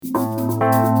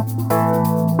Hoorah!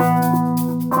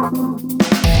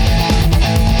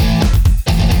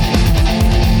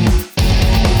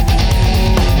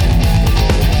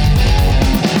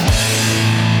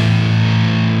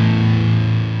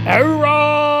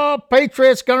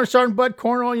 Patriots, Gunner Sergeant Bud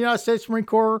Cornwell, United States Marine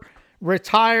Corps,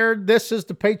 retired. This is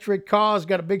the Patriot Cause.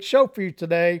 Got a big show for you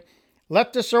today.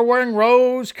 Leftists are wearing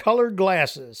rose-colored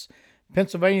glasses.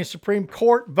 Pennsylvania Supreme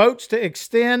Court votes to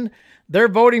extend their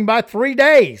voting by 3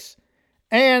 days.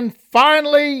 And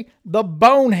finally, the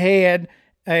bonehead,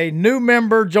 a new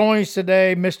member joins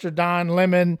today, Mr. Don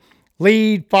Lemon.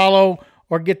 Lead, follow,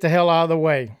 or get the hell out of the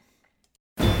way.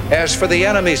 As for the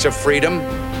enemies of freedom,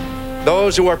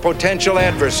 those who are potential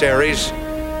adversaries,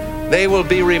 they will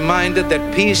be reminded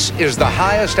that peace is the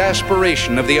highest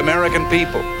aspiration of the American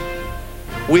people.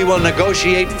 We will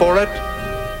negotiate for it,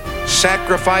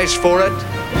 sacrifice for it.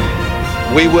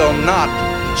 We will not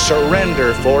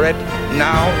surrender for it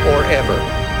now or ever.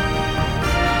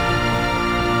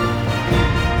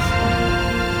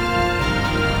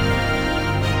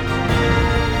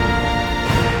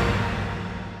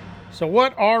 So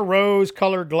what are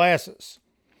rose-colored glasses?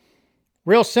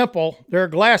 Real simple. They're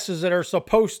glasses that are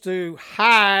supposed to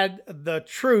hide the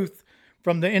truth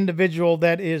from the individual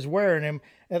that is wearing them.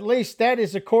 At least that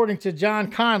is according to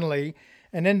John Conley,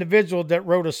 an individual that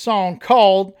wrote a song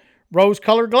called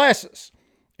Rose-Colored Glasses.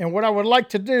 And what I would like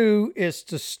to do is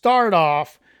to start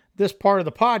off this part of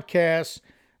the podcast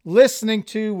listening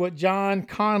to what John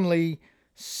Conley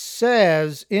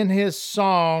says in his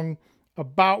song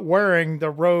about wearing the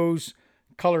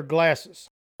rose-colored glasses.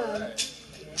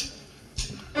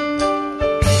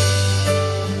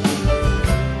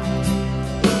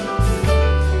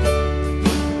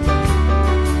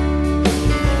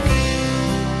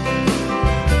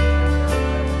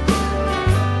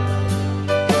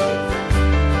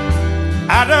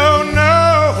 I don't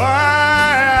know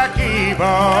why I keep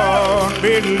on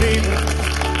believing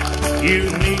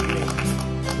you need me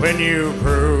when you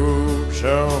prove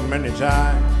so many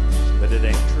times that it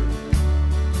ain't true.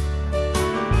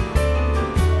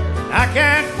 I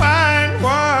can't find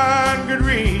one good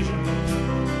reason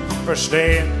for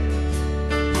staying.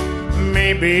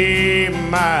 Maybe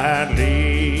my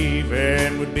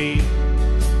leaving would be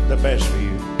the best for you.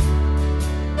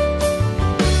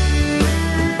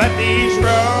 But these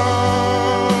rose-colored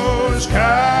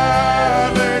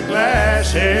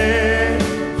glasses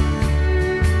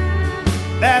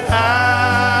that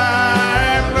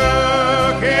I'm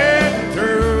looking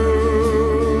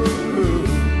through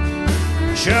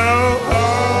show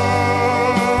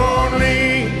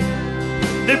only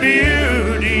the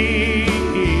beauty,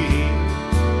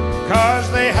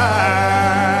 'cause they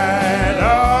hide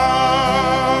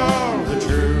all the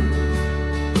truth.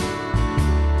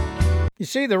 You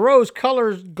see, the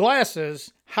rose-colored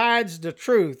glasses hides the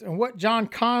truth. And what John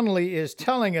Conley is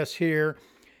telling us here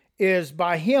is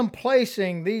by him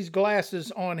placing these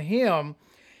glasses on him,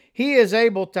 he is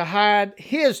able to hide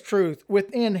his truth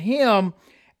within him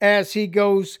as he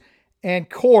goes and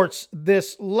courts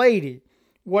this lady.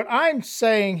 What I'm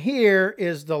saying here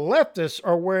is the leftists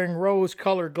are wearing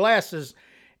rose-colored glasses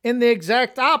in the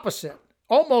exact opposite.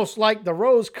 Almost like the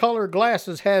rose-colored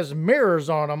glasses has mirrors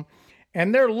on them,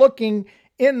 and they're looking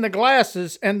in the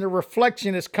glasses and the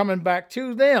reflection is coming back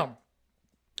to them.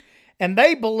 And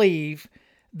they believe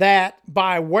that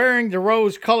by wearing the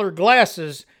rose-colored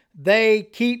glasses, they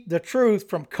keep the truth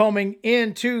from coming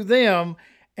into them,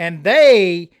 and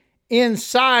they,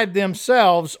 inside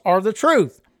themselves, are the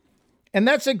truth. And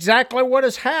that's exactly what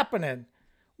is happening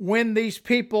when these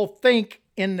people think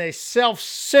in a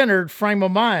self-centered frame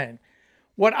of mind.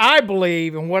 What I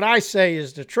believe and what I say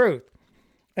is the truth.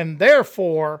 And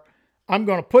therefore, I'm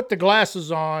going to put the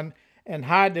glasses on and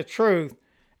hide the truth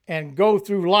and go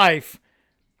through life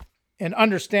and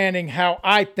understanding how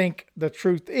I think the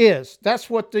truth is. That's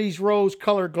what these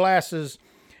rose-colored glasses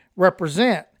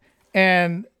represent.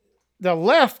 And the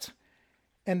left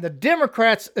and the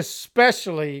Democrats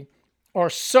especially are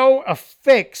so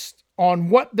affixed on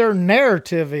what their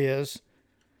narrative is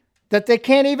that they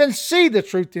can't even see the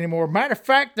truth anymore. Matter of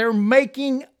fact, they're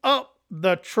making up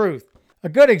the truth. A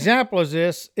good example of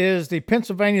this is the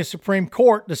Pennsylvania Supreme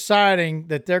Court deciding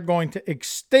that they're going to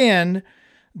extend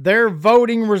their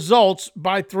voting results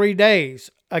by 3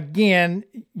 days. Again,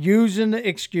 using the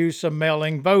excuse of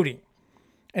mail-in voting.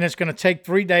 And it's going to take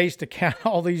 3 days to count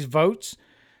all these votes.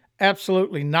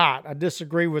 Absolutely not. I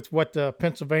disagree with what the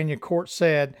Pennsylvania court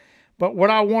said. But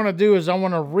what I want to do is I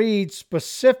want to read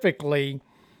specifically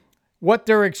what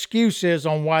their excuse is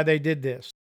on why they did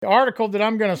this. The article that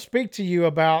I'm going to speak to you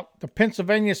about, the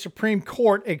Pennsylvania Supreme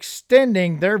Court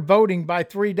extending their voting by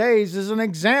 3 days, is an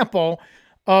example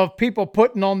of people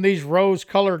putting on these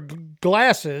rose-colored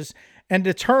glasses and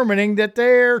determining that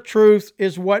their truth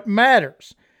is what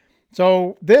matters.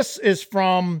 So this is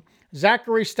from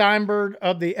Zachary Steinberg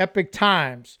of the Epoch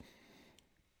Times.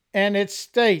 And it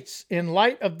states, in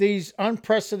light of these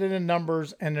unprecedented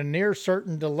numbers and the near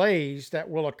certain delays that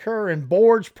will occur in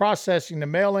boards processing the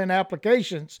mail-in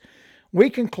applications, we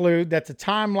conclude that the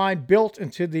timeline built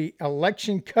into the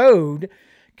election code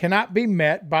cannot be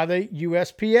met by the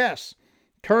USPS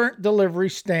current delivery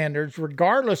standards,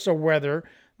 regardless of whether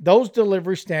those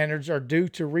delivery standards are due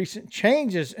to recent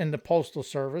changes in the Postal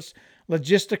Service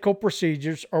logistical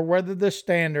procedures or whether the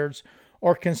standards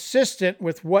are consistent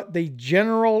with what the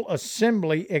General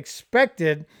Assembly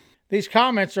expected. These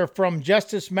comments are from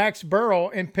Justice Max Burrow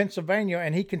in Pennsylvania,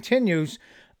 and he continues,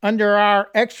 under our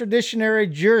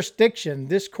extraditionary jurisdiction,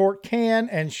 this court can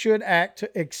and should act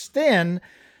to extend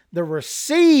the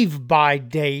receive by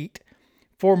date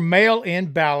for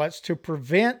mail-in ballots to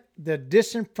prevent the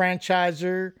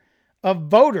disenfranchisement of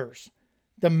voters.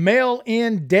 The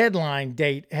mail-in deadline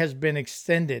date has been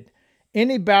extended.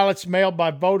 Any ballots mailed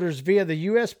by voters via the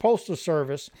U.S. Postal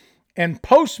Service and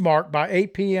postmarked by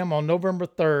 8 p.m. on November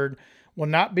 3rd will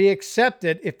not be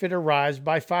accepted if it arrives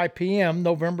by 5 p.m.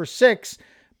 November 6th,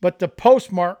 but the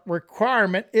postmark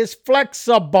requirement is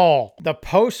flexible. The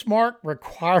postmark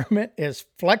requirement is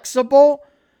flexible?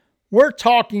 We're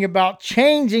talking about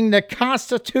changing the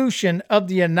Constitution of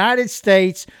the United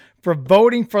States for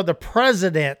voting for the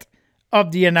President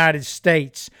of the United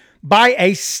States by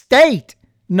a state,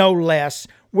 no less,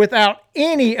 without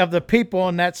any of the people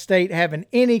in that state having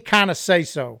any kind of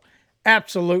say-so.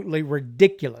 Absolutely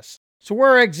ridiculous. So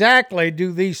where exactly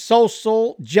do these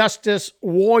social justice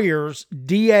warriors,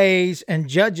 DAs, and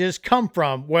judges come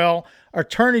from? Well,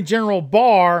 Attorney General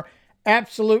Barr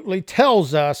absolutely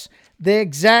tells us the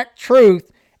exact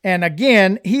truth. And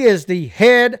again, he is the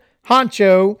head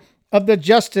honcho of the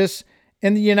justice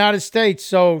in the United States.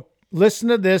 So listen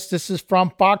to this. This is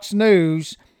from Fox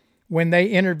News when they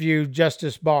interviewed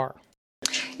Justice Barr.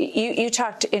 You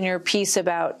talked in your piece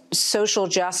about social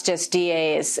justice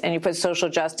DAs, and you put social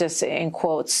justice in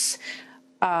quotes.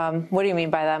 What do you mean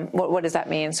by that? What does that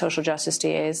mean, social justice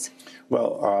DAs?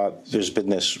 Well, there's been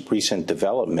this recent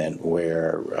development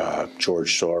where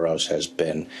George Soros has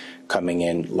been coming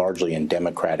in largely in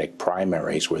Democratic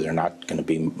primaries where they're not going to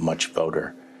be much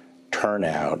voter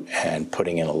turnout and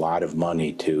putting in a lot of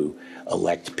money to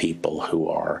elect people who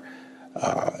are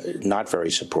not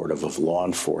very supportive of law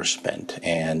enforcement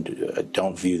and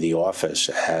don't view the office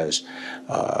as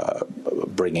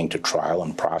bringing to trial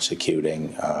and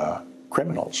prosecuting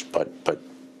criminals, but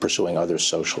pursuing other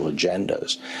social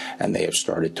agendas. And they have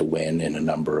started to win in a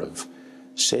number of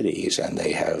cities, and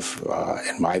they have,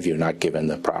 in my view, not given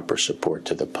the proper support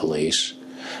to the police.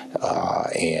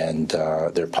 And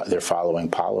they're following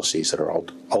policies that are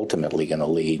ultimately going to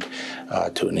lead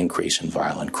to an increase in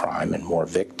violent crime and more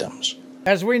victims.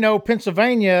 As we know,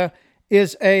 Pennsylvania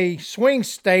is a swing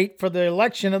state for the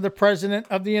election of the President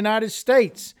of the United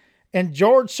States. And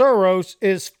George Soros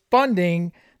is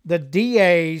funding the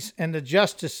DAs and the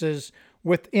justices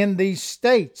within these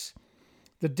states.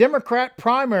 The Democrat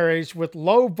primaries with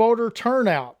low voter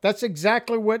turnout, that's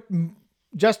exactly what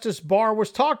Justice Barr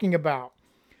was talking about.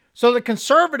 So the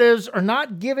conservatives are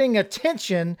not giving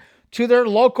attention to their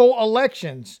local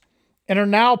elections and are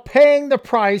now paying the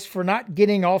price for not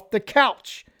getting off the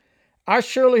couch. I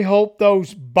surely hope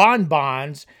those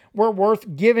bonbons were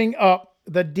worth giving up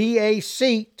the DA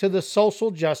seat to the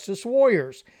social justice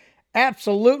warriors.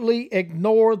 Absolutely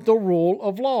ignore the rule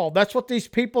of law. That's what these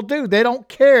people do. They don't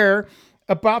care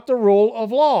about the rule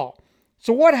of law.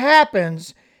 So what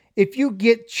happens if you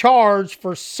get charged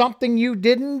for something you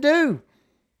didn't do?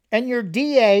 And your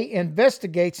DA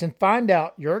investigates and find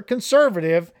out you're a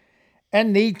conservative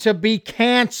and need to be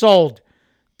canceled.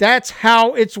 That's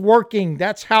how it's working.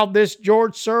 That's how this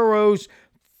George Soros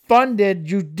funded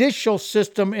judicial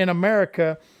system in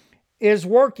America is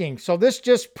working. So this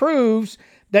just proves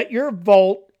that your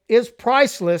vote is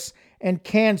priceless and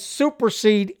can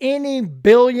supersede any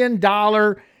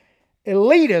billion-dollar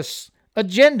elitist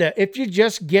agenda if you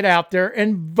just get out there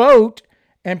and vote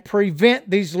and prevent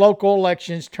these local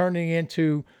elections turning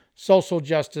into social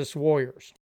justice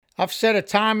warriors. I've said it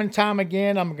time and time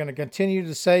again, I'm going to continue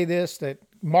to say this, that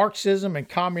Marxism and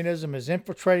communism is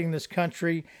infiltrating this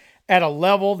country at a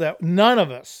level that none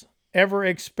of us ever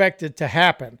expected to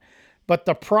happen. But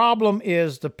the problem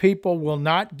is the people will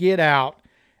not get out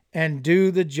and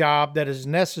do the job that is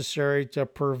necessary to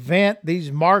prevent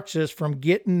these Marxists from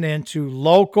getting into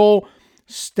local,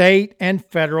 state, and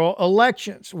federal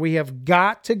elections. We have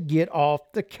got to get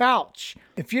off the couch.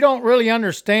 If you don't really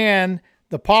understand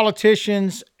the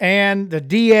politicians and the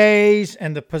DAs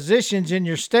and the positions in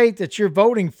your state that you're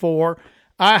voting for,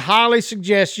 I highly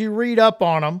suggest you read up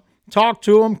on them, talk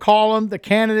to them, call them, the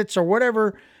candidates, or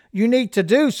whatever you need to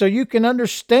do so you can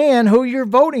understand who you're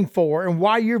voting for and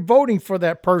why you're voting for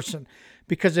that person.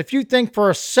 Because if you think for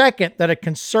a second that a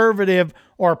conservative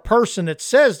or a person that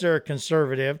says they're a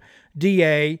conservative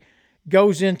DA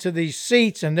goes into these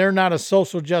seats and they're not a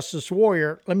social justice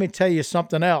warrior, let me tell you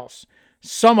something else.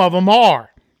 Some of them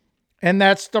are. And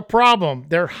that's the problem.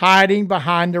 They're hiding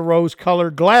behind the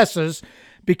rose-colored glasses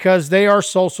because they are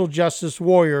social justice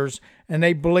warriors and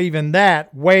they believe in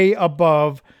that way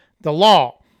above the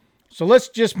law. So let's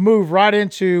just move right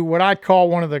into what I call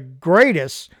one of the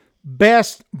greatest,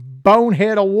 best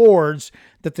bonehead awards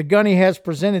that the Gunny has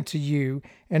presented to you.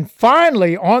 And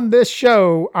finally, on this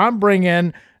show, I'm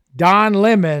bringing Don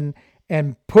Lemon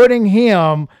and putting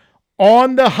him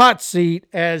on the hot seat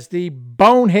as the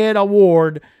bonehead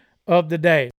award of the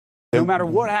day. No matter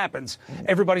what happens,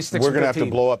 everybody sticks with their team. We're going to have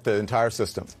to blow up the entire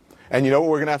system. And you know what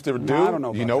we're going to have to do? No, I don't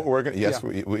know about you know that. what we're going to, yes,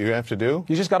 Yeah. what you have to do?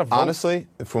 You just got to vote. Honestly,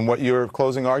 from what your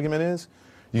closing argument is,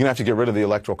 you're going to have to get rid of the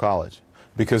Electoral College.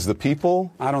 Because the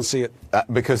people... I don't see it.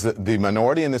 Because the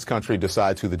minority in this country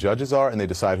decides who the judges are and they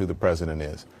decide who the president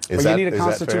is. But you need a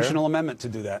constitutional amendment to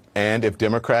do that. And if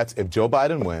Joe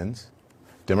Biden wins,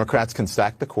 Democrats can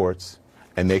stack the courts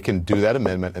and they can do that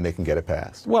amendment and they can get it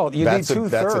passed. Well, you need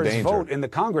two-thirds danger. vote in the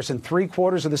Congress and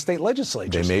three-quarters of the state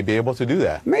legislatures. They may be able to do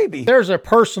that. Maybe. There's a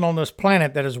person on this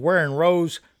planet that is wearing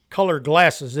rose-colored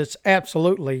glasses. It's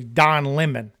absolutely Don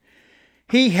Lemon.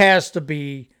 He has to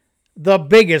be the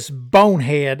biggest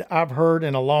bonehead I've heard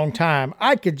in a long time.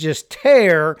 I could just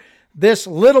tear this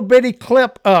little bitty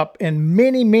clip up in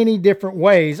many, many different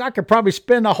ways. I could probably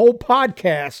spend a whole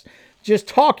podcast just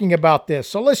talking about this.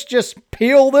 So let's just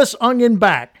peel this onion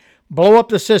back, blow up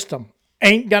the system.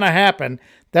 Ain't gonna happen.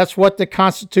 That's what the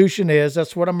Constitution is.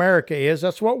 That's what America is.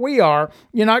 That's what we are.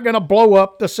 You're not gonna blow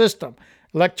up the system.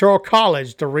 Electoral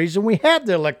College, the reason we have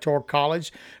the Electoral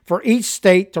College for each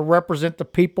state to represent the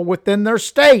people within their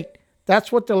state.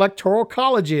 That's what the Electoral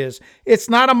College is. It's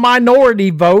not a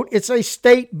minority vote. It's a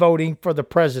state voting for the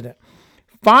president.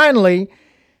 Finally,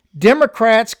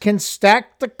 Democrats can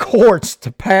stack the courts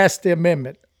to pass the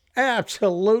amendment.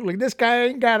 Absolutely. This guy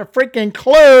ain't got a freaking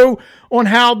clue on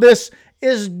how this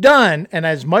is done. And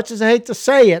as much as I hate to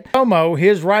say it, Cuomo,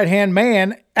 his right-hand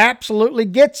man, absolutely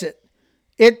gets it.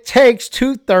 It takes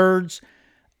 2/3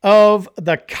 of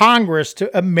the Congress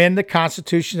to amend the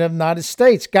Constitution of the United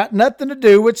States. Got nothing to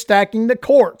do with stacking the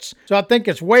courts. So I think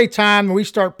it's way time we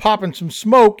start popping some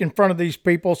smoke in front of these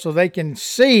people so they can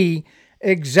see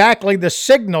exactly the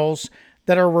signals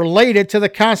that are related to the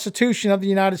Constitution of the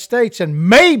United States. And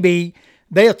maybe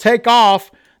they'll take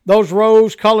off those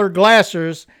rose-colored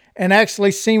glasses and actually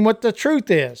see what the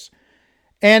truth is.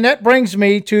 And that brings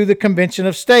me to the Convention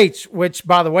of States, which,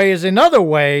 by the way, is another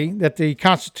way that the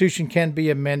Constitution can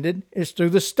be amended, is through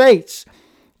the states.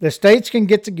 The states can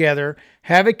get together,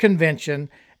 have a convention,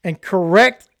 and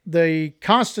correct the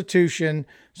Constitution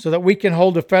so that we can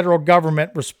hold the federal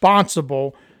government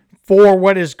responsible for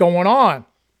what is going on.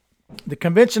 The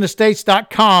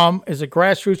conventionofstates.com is a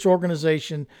grassroots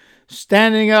organization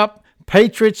standing up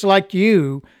patriots like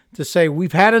you to say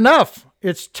we've had enough.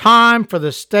 It's time for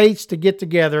the states to get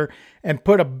together and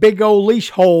put a big old leash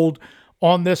hold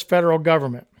on this federal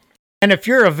government. And if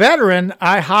you're a veteran,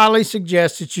 I highly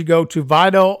suggest that you go to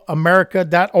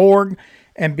VitalAmerica.org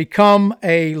and become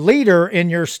a leader in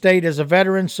your state as a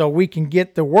veteran so we can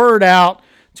get the word out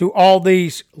to all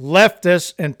these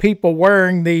leftists and people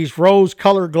wearing these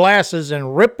rose-colored glasses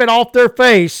and rip it off their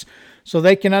face so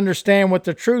they can understand what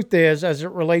the truth is as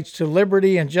it relates to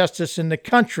liberty and justice in the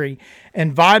country.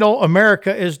 And Vital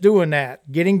America is doing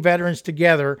that, getting veterans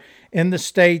together in the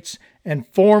states and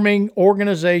forming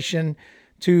organization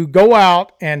to go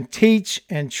out and teach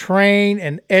and train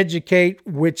and educate,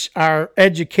 which our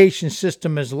education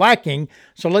system is lacking.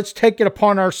 So let's take it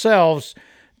upon ourselves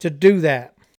to do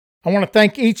that. I want to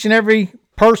thank each and every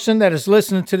person that is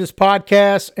listening to this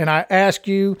podcast, and I ask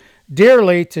you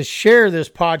dearly to share this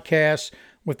podcast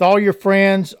with all your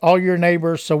friends, all your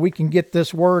neighbors, so we can get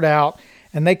this word out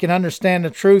and they can understand the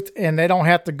truth and they don't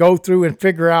have to go through and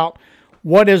figure out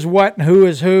what is what and who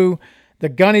is who. The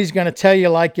Gunny's going to tell you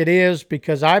like it is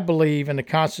because I believe in the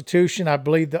Constitution. I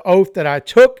believe the oath that I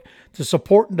took to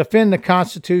support and defend the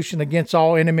Constitution against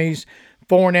all enemies,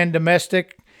 foreign and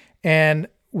domestic, and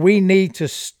we need to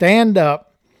stand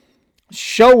up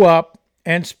show up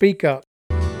and speak up.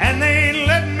 And they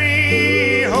let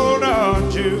me hold on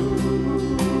to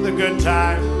the good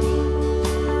times,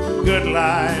 good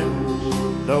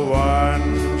lines, the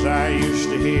ones I used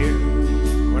to hear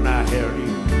when I held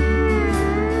you.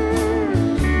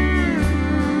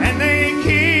 And they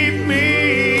keep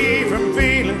me from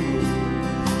feeling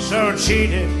so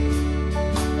cheated,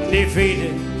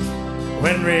 defeated,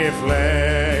 when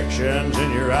reflections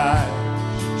in your eyes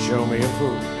show me a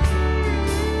fool.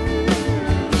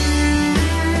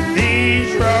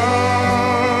 These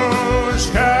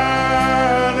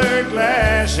rose-colored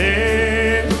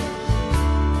glasses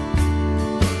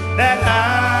that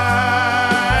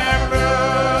I'm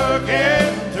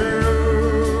looking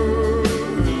through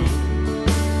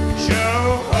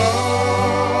show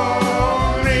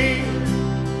only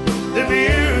the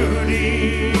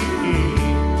beauty,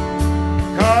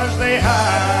 'cause they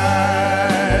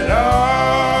hide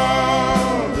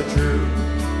all the truth.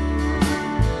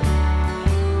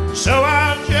 So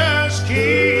I'll just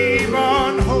keep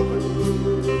on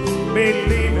hoping,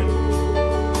 believing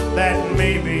that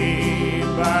maybe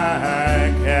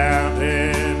by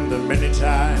counting the many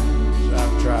times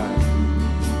I've tried,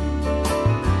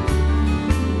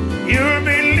 you'll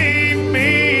believe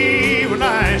me when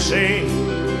I say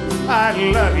I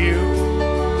love you,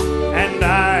 and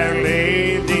I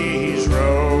lay these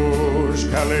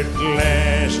rose-colored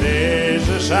glasses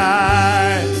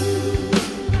aside.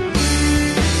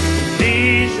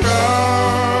 These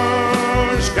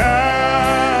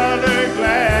rose-colored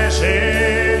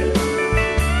glasses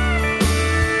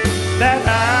that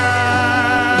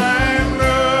I'm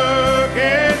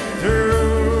looking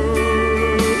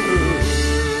through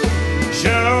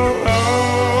show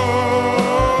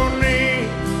only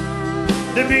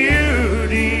the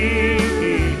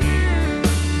beauty,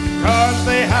 'cause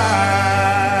they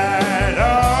hide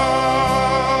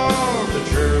all the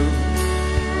truth.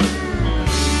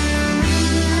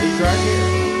 It's right here.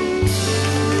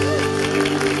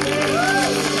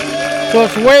 So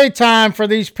it's way time for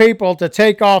these people to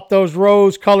take off those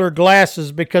rose-colored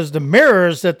glasses, because the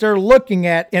mirrors that they're looking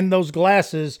at in those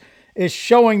glasses is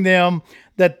showing them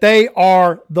that they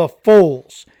are the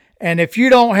fools. And if you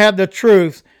don't have the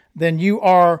truth, then you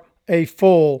are a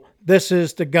fool. This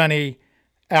is the Gunny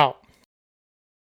out.